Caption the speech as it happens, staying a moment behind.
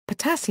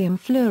Potassium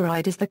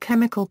fluoride is the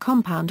chemical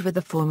compound with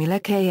the formula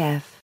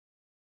Kf.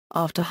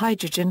 After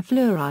hydrogen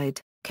fluoride,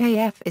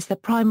 Kf is the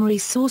primary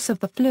source of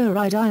the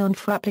fluoride ion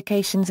for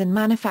applications in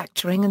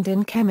manufacturing and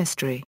in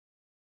chemistry.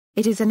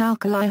 It is an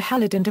alkali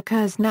halide and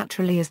occurs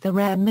naturally as the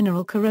rare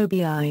mineral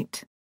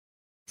carobbiite.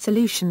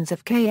 Solutions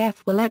of Kf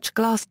will etch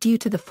glass due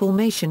to the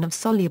formation of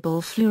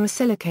soluble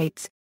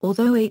fluorosilicates,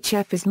 although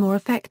HF is more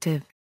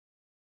effective.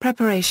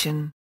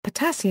 Preparation: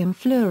 potassium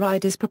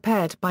fluoride is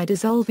prepared by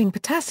dissolving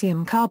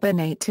potassium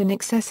carbonate in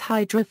excess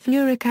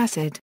hydrofluoric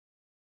acid.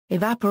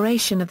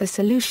 Evaporation of the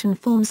solution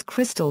forms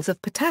crystals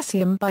of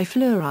potassium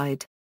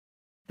bifluoride.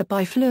 The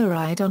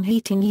bifluoride on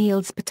heating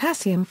yields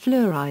potassium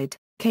fluoride,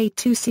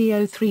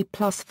 K2CO3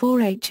 plus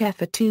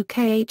 4HF2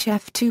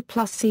 KHF2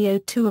 plus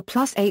CO2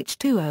 plus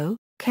H2O,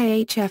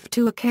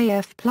 KHF2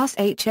 KF plus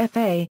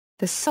HFA.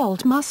 The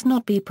salt must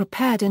not be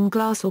prepared in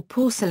glass or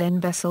porcelain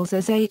vessels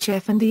as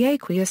HF and the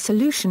aqueous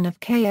solution of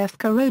Kf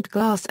corrode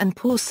glass and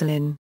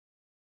porcelain.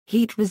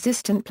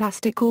 Heat-resistant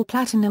plastic or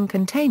platinum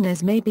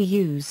containers may be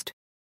used.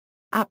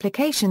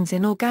 Applications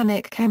in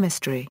organic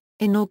chemistry: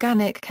 in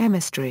organic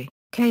chemistry,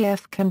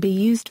 Kf can be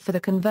used for the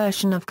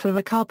conversion of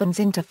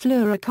chlorocarbons into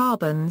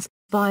fluorocarbons,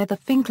 via the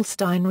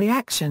Finkelstein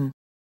reaction.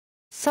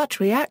 Such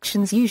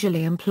reactions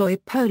usually employ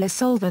polar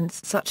solvents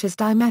such as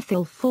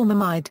dimethyl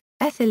formamide,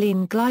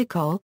 ethylene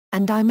glycol,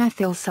 and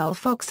dimethyl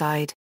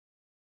sulfoxide.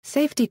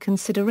 Safety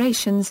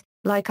considerations: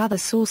 like other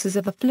sources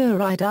of the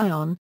fluoride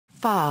ion,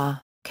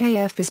 Fa,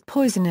 Kf is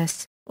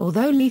poisonous,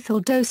 although lethal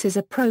doses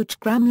approach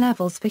gram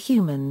levels for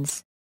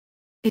humans.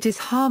 It is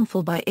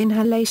harmful by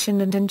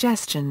inhalation and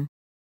ingestion.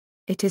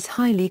 It is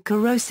highly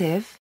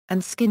corrosive,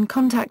 and skin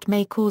contact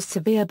may cause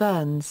severe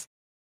burns.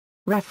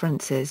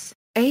 References: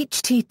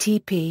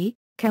 http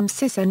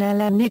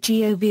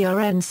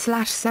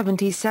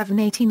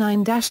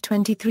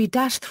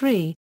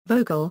chemsys.nln/7789-23-3,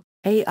 Vogel,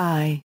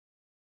 A.I.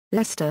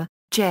 Lester,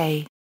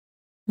 J.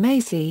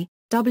 Macy,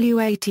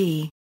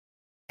 W.A.T.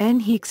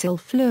 N-hexyl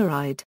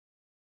fluoride.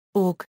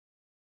 Org.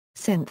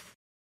 Synth.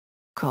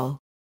 Col.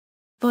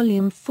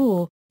 Volume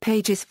 4,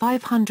 pages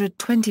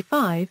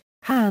 525,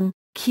 Han,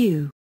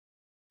 Q.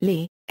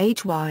 Lee,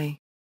 H.Y.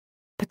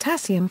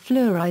 Potassium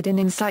fluoride in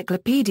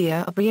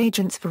Encyclopedia of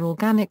Reagents for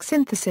Organic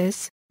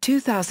Synthesis,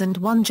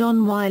 2001.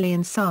 John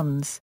Wiley &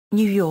 Sons,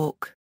 New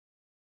York.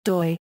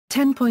 doi,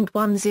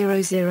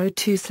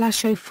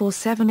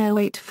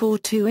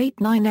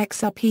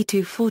 10.1002/0470842889X up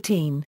E214.